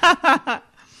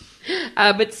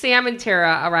 But Sam and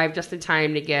Tara arrived just in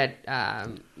time to get,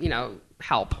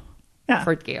 help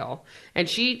for Gail, and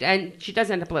she does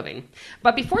end up living.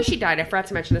 But before she died, I forgot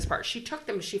to mention this part. She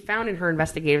found in her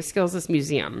investigative skills this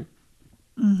museum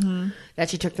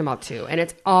that she took them out to, and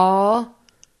it's all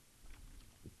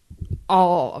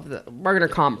of the, we're going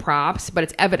to call them props, but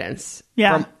it's evidence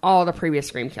from all the previous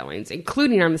Scream killings,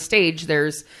 including on the stage,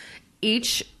 there's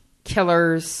each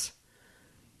killer's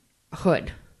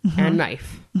hood and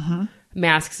knife. Mm-hmm.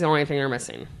 Mask's the only thing they're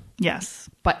missing. Yes.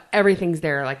 But everything's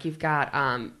there. Like you've got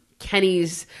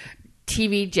Kenny's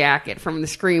TV jacket from the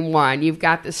Scream 1. You've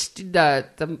got the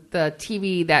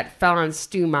TV that fell on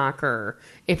Stu Macher,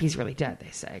 if he's really dead,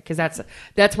 they say. Because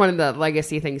that's one of the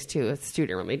legacy things, too. If Stu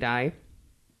didn't really die.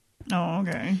 Oh,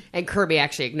 okay. And Kirby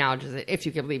actually acknowledges it, if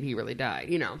you can believe he really died,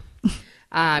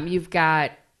 You've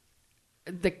got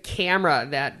the camera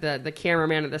that the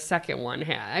cameraman of the second one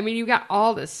had. I mean, you got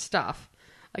all this stuff.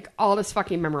 Like, all this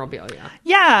fucking memorabilia.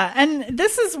 Yeah, and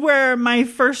this is where my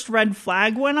first red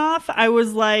flag went off. I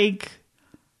was like,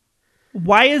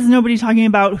 why is nobody talking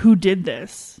about who did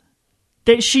this?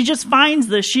 That she just finds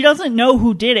this. She doesn't know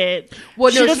who did it.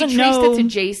 Well, no, she traced it to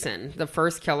Jason, the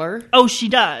first killer. Oh, she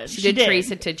does. She did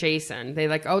trace it to Jason.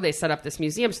 They set up this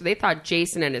museum. So they thought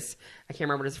Jason and I can't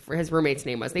remember what his roommate's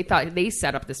name was. They thought they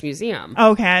set up this museum.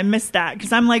 Okay, I missed that.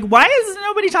 Because I'm like, why is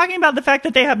nobody talking about the fact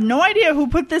that they have no idea who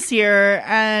put this here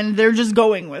and they're just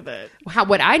going with it?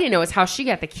 What I didn't know is how she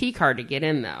got the key card to get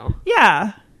in, though.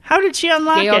 Yeah. How did she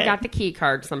unlock it? Gail got the key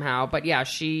card somehow. But yeah,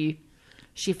 she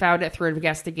found it through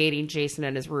investigating Jason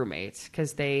and his roommates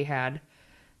because they had.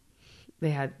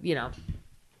 Okay,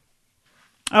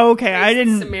 I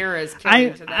didn't. Samara's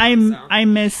killing to them, I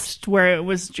missed where it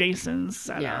was Jason's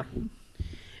setup.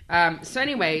 Yeah. So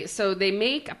anyway, so they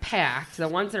make a pact. The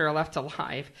ones that are left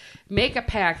alive make a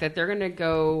pact that they're going to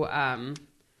go.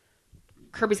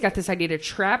 Kirby's got this idea to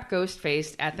trap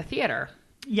Ghostface at the theater.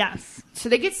 Yes. So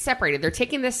they get separated. They're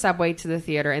taking this subway to the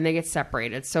theater, and they get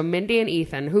separated. So Mindy and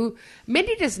Ethan,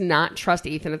 Mindy does not trust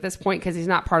Ethan at this point because he's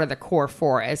not part of the core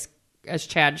four, as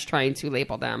Chad's trying to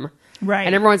label them. Right.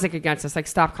 And everyone's like against us, like,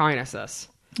 stop calling us this.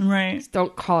 Right. Just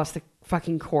don't call us the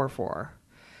fucking core four.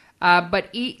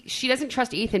 But she doesn't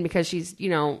trust Ethan because she's,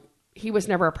 he was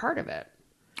never a part of it.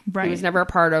 Right. He was never a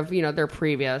part of, their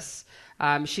previous.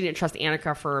 She didn't trust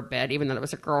Annika for a bit, even though it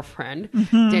was a girlfriend.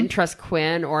 Mm-hmm. Didn't trust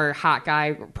Quinn or hot guy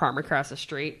apartment across the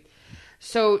street.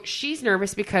 So she's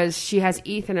nervous because she has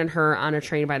Ethan and her on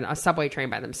a subway train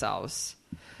by themselves.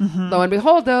 Mm-hmm. Lo and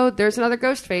behold, though, there's another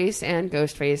Ghostface, and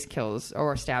Ghostface kills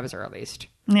or stabs her at least.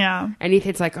 Yeah. And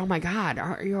Ethan's like, "Oh my God,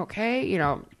 are you okay?"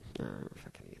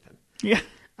 Fucking Ethan. Yeah.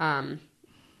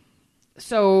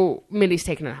 So Mindy's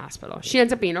taken to the hospital. She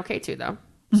ends up being okay too, though.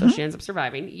 So she ends up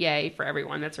surviving. Yay for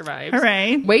everyone that survives.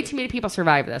 Hooray. Way too many people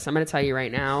survive this. I'm going to tell you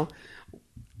right now.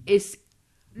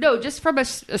 Just from a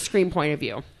Scream point of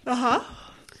view. Uh-huh.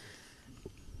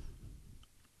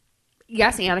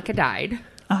 Yes, Annika died.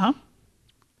 Uh-huh.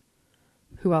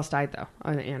 Who else died, though,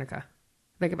 other than Annika?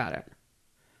 Think about it.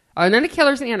 Other than the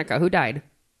killers and Annika, who died?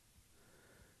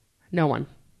 No one.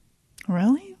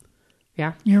 Really?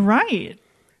 Yeah. You're right.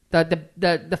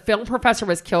 The film professor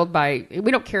was killed by, we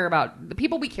don't care about the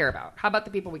people we care about. How about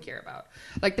the people we care about?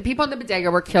 Like the people in the bodega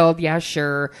were killed. Yeah,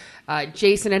 sure.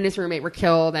 Jason and his roommate were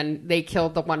killed and they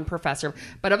killed the one professor.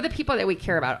 But of the people that we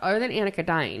care about, other than Annika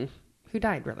dying, who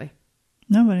died really?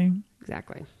 Nobody.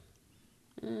 Exactly.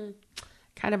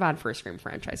 Kind of odd for a Scream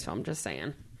franchise film, just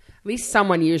saying. At least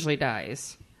someone usually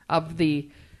dies of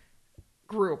the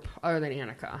group other than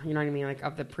Annika. You know what I mean? Like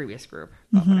of the previous group.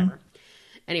 But whatever.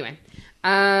 Anyway,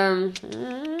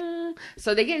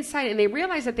 so they get inside and they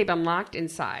realize that they've been locked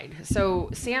inside. So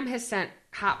Sam has sent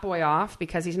Hot Boy off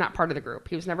because he's not part of the group.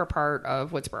 He was never part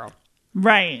of Woodsboro.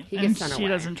 Right. He and gets sent she away.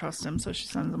 doesn't trust him, so she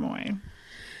sends him away.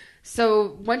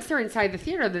 So once they're inside the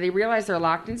theater, they realize they're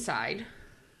locked inside.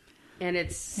 And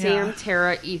it's Sam,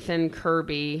 Tara, Ethan,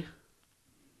 Kirby.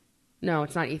 No,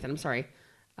 it's not Ethan. I'm sorry.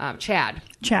 Chad.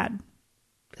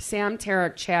 Sam,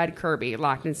 Tara, Chad, Kirby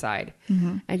locked inside.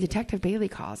 And Detective Bailey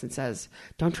calls and says,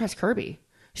 "Don't trust Kirby.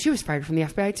 She was fired from the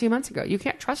FBI 2 months ago. You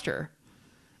can't trust her."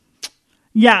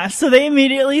 Yeah, so they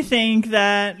immediately think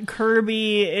that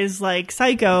Kirby is like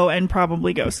Psycho and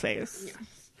probably Ghostface.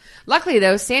 Yes. Luckily,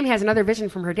 though, Sam has another vision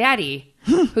from her daddy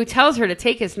who tells her to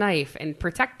take his knife and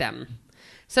protect them.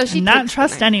 So she And not takes the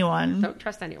trust knife. anyone. Don't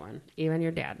trust anyone, even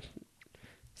your dad.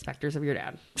 Specters of your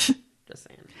dad. Just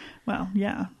saying. Well,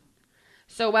 yeah.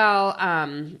 So while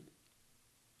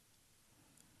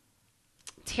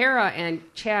Tara and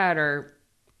Chad are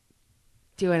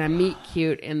doing a meet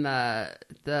cute in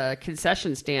the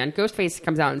concession stand, Ghostface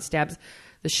comes out and stabs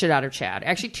the shit out of Chad.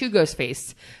 Actually, two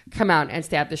Ghostface come out and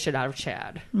stab the shit out of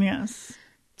Chad. Yes.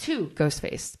 Two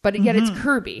Ghostface, but yet it's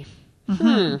Kirby.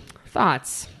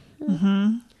 Thoughts?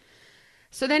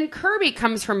 So then Kirby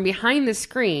comes from behind the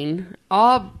screen,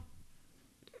 all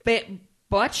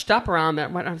butched up around the,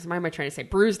 what am I trying to say?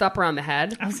 Bruised up around the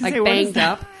head. I was like gonna say, banged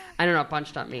up. I don't know what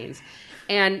bunched up means.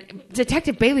 And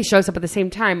Detective Bailey shows up at the same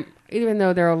time, even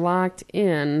though they're locked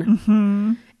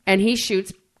in. And he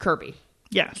shoots Kirby.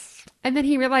 Yes. And then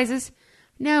he realizes,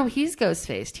 no, he's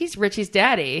Ghostface. He's Richie's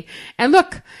daddy. And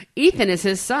look, Ethan is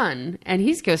his son. And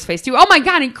he's Ghostface too. Oh my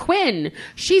God, and Quinn,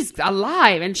 she's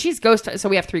alive. And she's Ghostface. So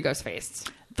we have three Ghostfaces.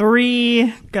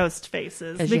 3 ghost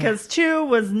faces. Because 2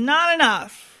 was not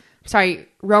enough. Sorry,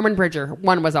 Roman Bridger.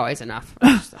 1 was always enough.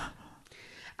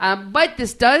 But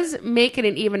this does make it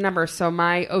an even number. So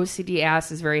my OCD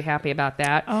ass is very happy about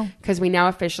that. Oh. Because we now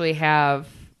officially have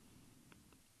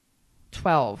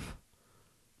 12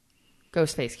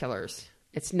 Ghostface killers.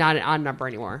 It's not an odd number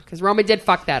anymore. Because Roman did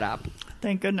fuck that up.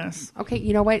 Thank goodness. Okay,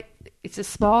 you know what? It's the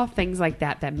small things like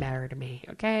that that matter to me.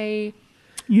 Okay?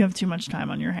 You have too much time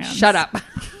on your hands. Shut up.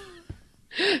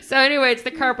 So anyway, it's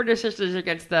the Carpenter sisters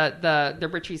against the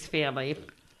Ritchie's family.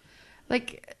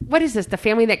 Like, what is this? The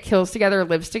family that kills together,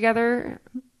 lives together?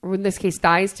 Or in this case,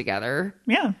 dies together.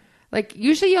 Yeah. Like,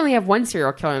 usually you only have one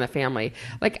serial killer in the family.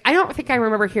 Like, I don't think I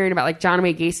remember hearing about, like, John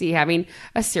Wayne Gacy having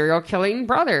a serial killing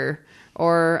brother.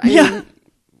 Or, I mean,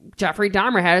 Jeffrey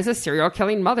Dahmer has a serial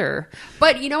killing mother.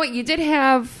 But you know what? You did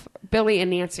have Billy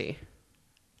and Nancy.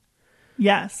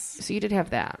 Yes. So you did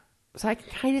have that. So I can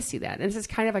kind of see that. And this is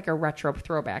kind of like a retro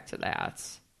throwback to that.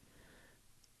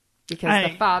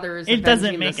 Because the father is it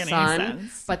doesn't avenging make the any son,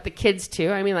 sense. but the kids too.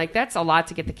 I mean, like, that's a lot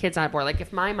to get the kids on board. Like,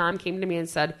 if my mom came to me and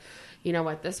said, you know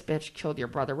what, this bitch killed your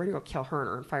brother, we're going to go kill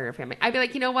her and fire your family. I'd be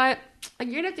like, you know what, you're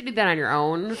going to have to do that on your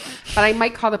own, but I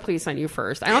might call the police on you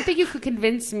first. I don't think you could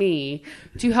convince me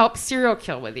to help serial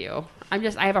kill with you. I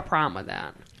have a problem with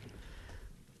that.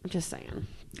 I'm just saying.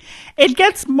 It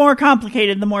gets more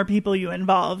complicated the more people you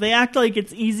involve. They act like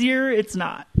it's easier. It's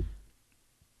not.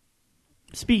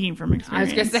 Speaking from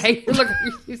experience. I was going to say, look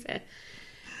what you said.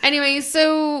 Anyway,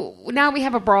 so now we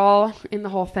have a brawl in the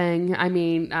whole thing. I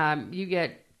mean, you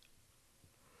get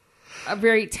a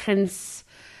very tense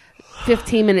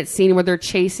 15-minute scene where they're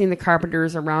chasing the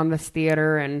Carpenters around this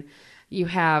theater, and you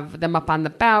have them up on the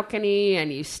balcony,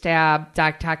 and you stab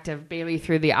Detective Bailey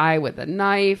through the eye with a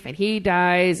knife, and he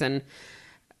dies, and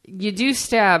you do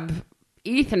stab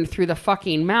Ethan through the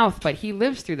fucking mouth, but he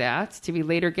lives through that to be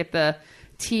later get the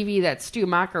TV that Stu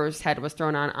Macher's head was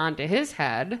thrown onto his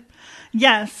head.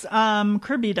 Yes,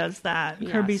 Kirby does that.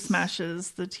 Yes. Kirby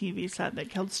smashes the TV set that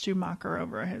killed Stu Macher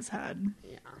over his head.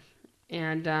 Yeah.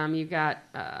 And you got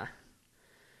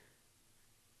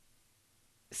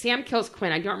Sam kills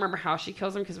Quinn. I don't remember how she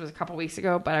kills him because it was a couple weeks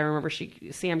ago, but I remember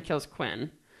Sam kills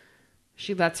Quinn.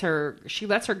 She lets her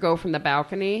go from the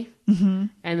balcony,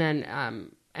 and then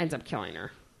ends up killing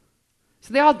her.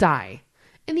 So they all die.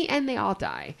 In the end, they all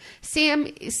die. Sam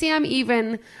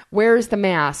even wears the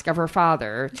mask of her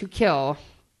father to kill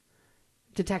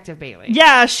Detective Bailey.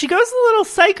 Yeah, she goes a little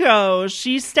psycho.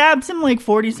 She stabs him like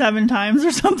 47 times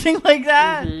or something like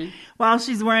that while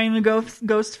she's wearing the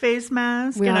ghost face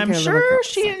mask. We And all I'm get a little sure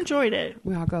she enjoyed it.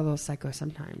 We all go a little psycho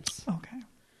sometimes. Okay.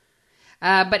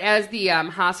 But as the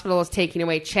hospital is taking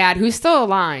away Chad, who's still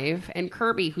alive, and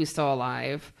Kirby, who's still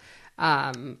alive,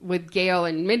 with Gail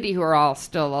and Mindy, who are all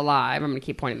still alive. I'm going to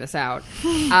keep pointing this out.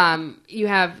 You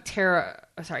have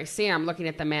Sam looking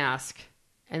at the mask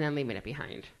and then leaving it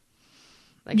behind.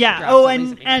 Like Yeah. Oh,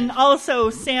 and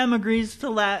also Sam agrees to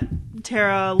let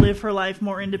Tara live her life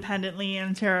more independently,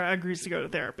 and Tara agrees to go to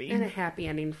therapy. And a happy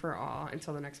ending for all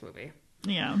until the next movie.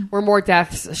 Yeah. Where more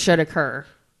deaths should occur.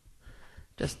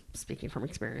 Just speaking from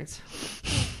experience.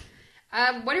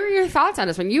 What are your thoughts on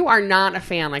this one? You are not a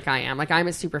fan like I am. Like, I'm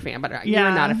a super fan, but you're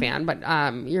not a fan. But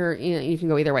you can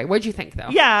go either way. What did you think, though?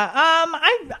 Yeah.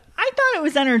 I thought it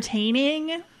was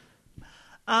entertaining.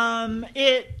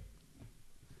 I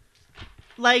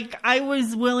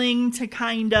was willing to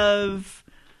kind of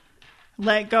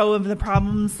let go of the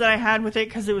problems that I had with it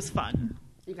because it was fun.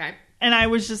 Okay. And I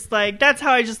was just like, that's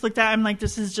how I just looked at it. I'm like,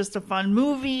 this is just a fun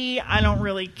movie. I don't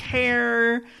really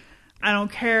care. I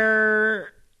don't care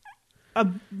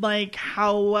like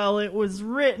how well it was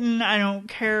written. I don't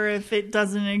care if it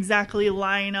doesn't exactly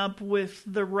line up with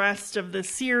the rest of the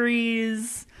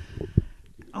series.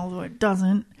 Although it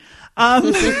doesn't.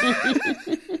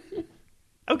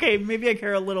 Okay, maybe I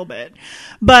care a little bit.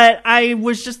 But I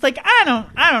was just like, I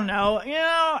don't know. You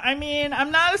know, I mean,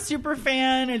 I'm not a super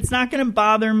fan. It's not going to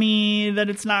bother me that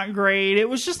it's not great. It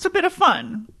was just a bit of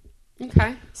fun.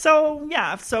 Okay. So,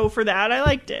 yeah. So for that, I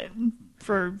liked it.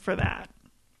 For that.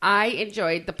 I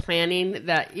enjoyed the planning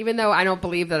that, even though I don't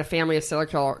believe that a family of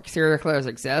serial killers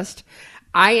exist,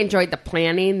 I enjoyed the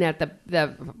planning that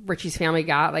the Richie's family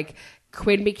got. Like,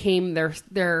 Quinn became their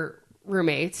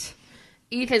roommate.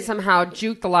 Ethan somehow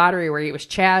juked the lottery where he was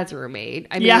Chad's roommate.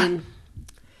 I mean,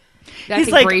 that's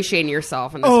ingratiating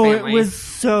yourself in this family. It was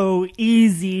so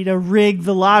easy to rig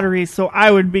the lottery so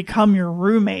I would become your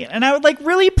roommate. And I would like,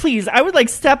 really, please, I would like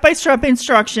step-by-step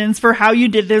instructions for how you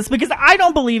did this because I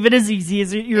don't believe it as easy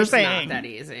as you're saying. It's not that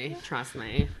easy. Trust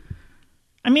me.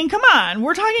 I mean, come on.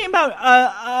 We're talking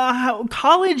about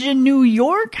college in New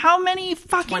York. How many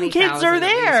fucking kids are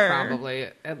there? Probably,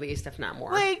 at least, if not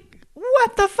more. Like,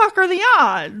 what the fuck are the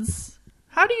odds?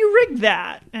 How do you rig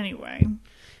that? Anyway.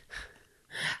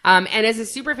 And as a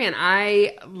super fan,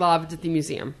 I loved the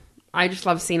museum. I just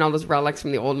love seeing all those relics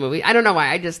from the old movie. I don't know why.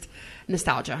 I just...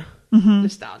 Nostalgia. Mm-hmm.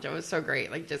 Nostalgia was so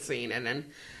great. Like, just seeing it. And,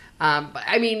 but,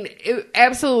 I mean, it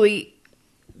absolutely...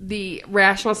 The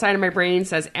rational side of my brain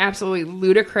says absolutely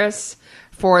ludicrous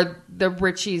for the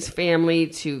Richie's family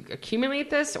to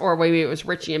accumulate this, or maybe it was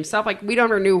Richie himself. Like, we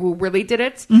never knew who really did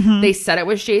it. Mm-hmm. They said it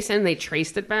was Jason. They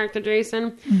traced it back to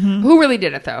Jason. Mm-hmm. Who really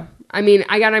did it, though? I mean,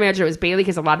 I gotta imagine it was Bailey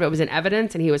because a lot of it was in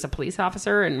evidence, and he was a police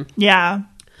officer. And yeah,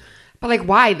 but like,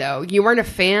 why though? You weren't a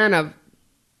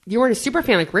super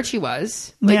fan like Richie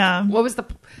was. Like, yeah. What was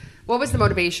the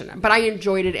motivation? But I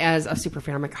enjoyed it as a super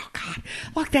fan. I'm like, oh God,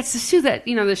 look, that's the suit that,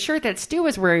 the shirt that Stu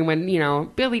was wearing when,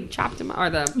 Billy chopped him, or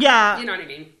you know what I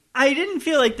mean? I didn't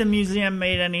feel like the museum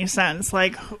made any sense.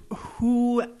 Like,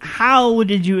 how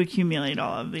did you accumulate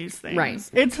all of these things? Right.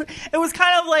 It was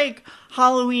kind of like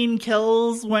Halloween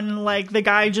Kills when, like, the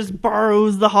guy just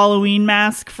borrows the Halloween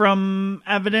mask from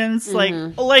evidence.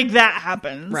 Mm-hmm. Like that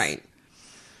happens. Right.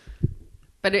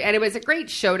 But it was a great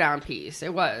showdown piece.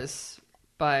 It was.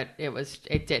 But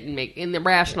it didn't make, in the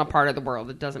rational part of the world,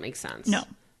 it doesn't make sense. No.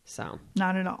 So.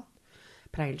 Not at all.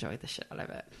 But I enjoyed the shit out of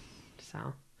it.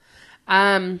 So.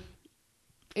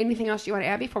 Anything else you want to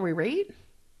add before we rate?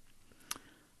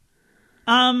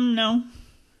 No.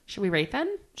 Should we rate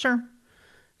then? Sure.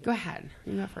 Go ahead.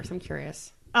 You go first. I'm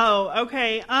curious. Oh,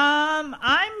 okay. I'm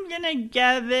gonna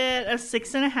give it a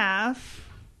 6.5.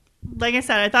 Like I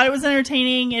said, I thought it was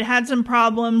entertaining. It had some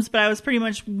problems, but I was pretty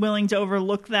much willing to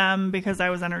overlook them because I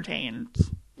was entertained.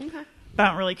 Okay. But I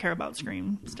don't really care about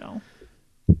Scream still.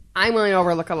 I'm willing to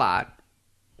overlook a lot,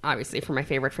 obviously, for my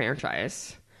favorite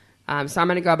franchise. So I'm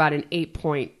going to go about an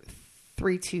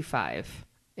 8.325.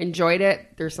 Enjoyed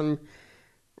it. There's some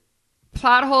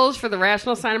plot holes for the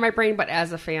rational side of my brain, but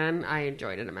as a fan, I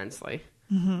enjoyed it immensely.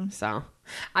 Mm-hmm. So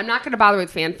I'm not going to bother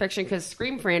with fan fiction because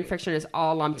Scream fan fiction is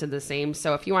all lumped into the same.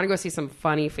 So if you want to go see some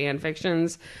funny fan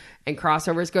fictions and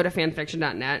crossovers, go to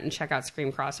fanfiction.net and check out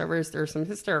Scream crossovers. There's some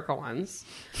hysterical ones.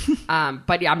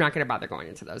 But yeah, I'm not going to bother going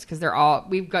into those because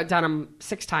we've done them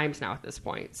 6 times now at this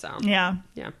point. So yeah.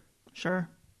 Sure.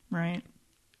 Right.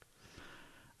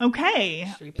 Okay.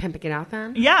 Should we pimping it out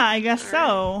then? Yeah, I guess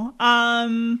so.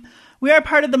 We are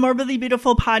part of the Morbidly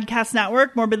Beautiful Podcast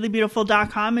Network.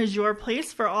 MorbidlyBeautiful.com is your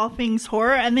place for all things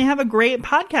horror, and they have a great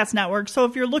podcast network. So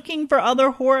if you're looking for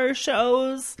other horror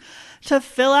shows to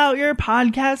fill out your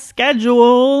podcast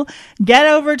schedule, get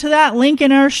over to that link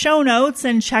in our show notes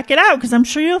and check it out, because I'm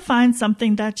sure you'll find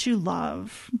something that you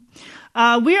love.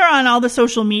 We are on all the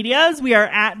social medias. We are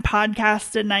at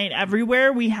Podcast at Night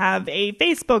everywhere. We have a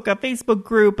Facebook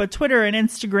group, a Twitter, an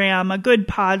Instagram, a Good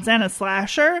Pods, and a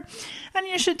Slasher. And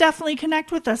you should definitely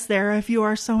connect with us there if you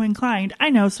are so inclined. I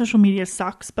know social media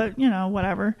sucks, but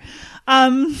whatever.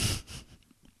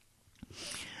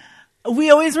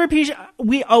 We always appreciate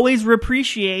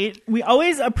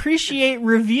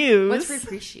reviews. What's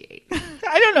appreciate?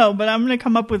 I don't know, but I'm going to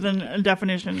come up with a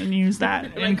definition and use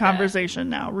that in conversation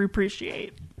now.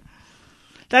 Reappreciate.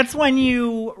 That's when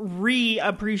you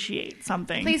reappreciate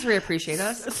something. Please reappreciate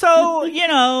us. So,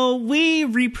 we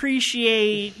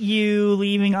reappreciate you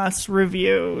leaving us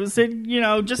reviews.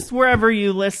 Just wherever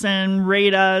you listen,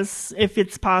 rate us. If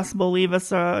it's possible, leave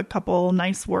us a couple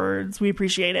nice words. We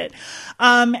appreciate it.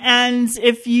 And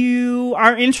if you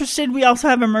are interested, we also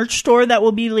have a merch store that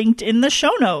will be linked in the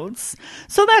show notes.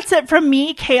 So that's it from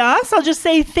me, Chaos. I'll just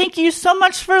say thank you so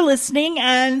much for listening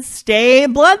and stay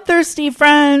bloodthirsty,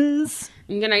 friends.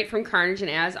 Good night from Carnage, and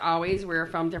as always, we're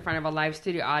filmed in front of a live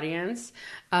studio audience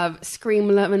of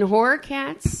Scream-loving horror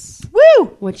cats.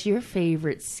 Woo! What's your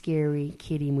favorite scary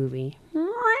kitty movie?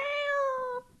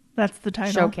 That's the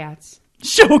title. Show Cats.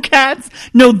 Show Cats?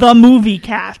 No, the movie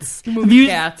Cats. Movie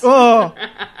Cats. Oh.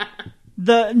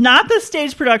 Not the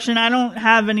stage production. I don't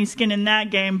have any skin in that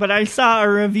game, but I saw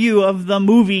a review of the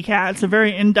movie Cats, a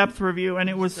very in-depth review, and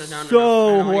it was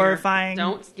so horrifying.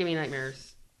 Don't give me nightmares.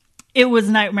 It was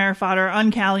nightmare fodder,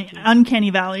 uncanny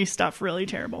valley stuff, really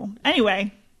terrible.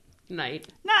 Anyway. Night.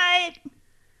 Night.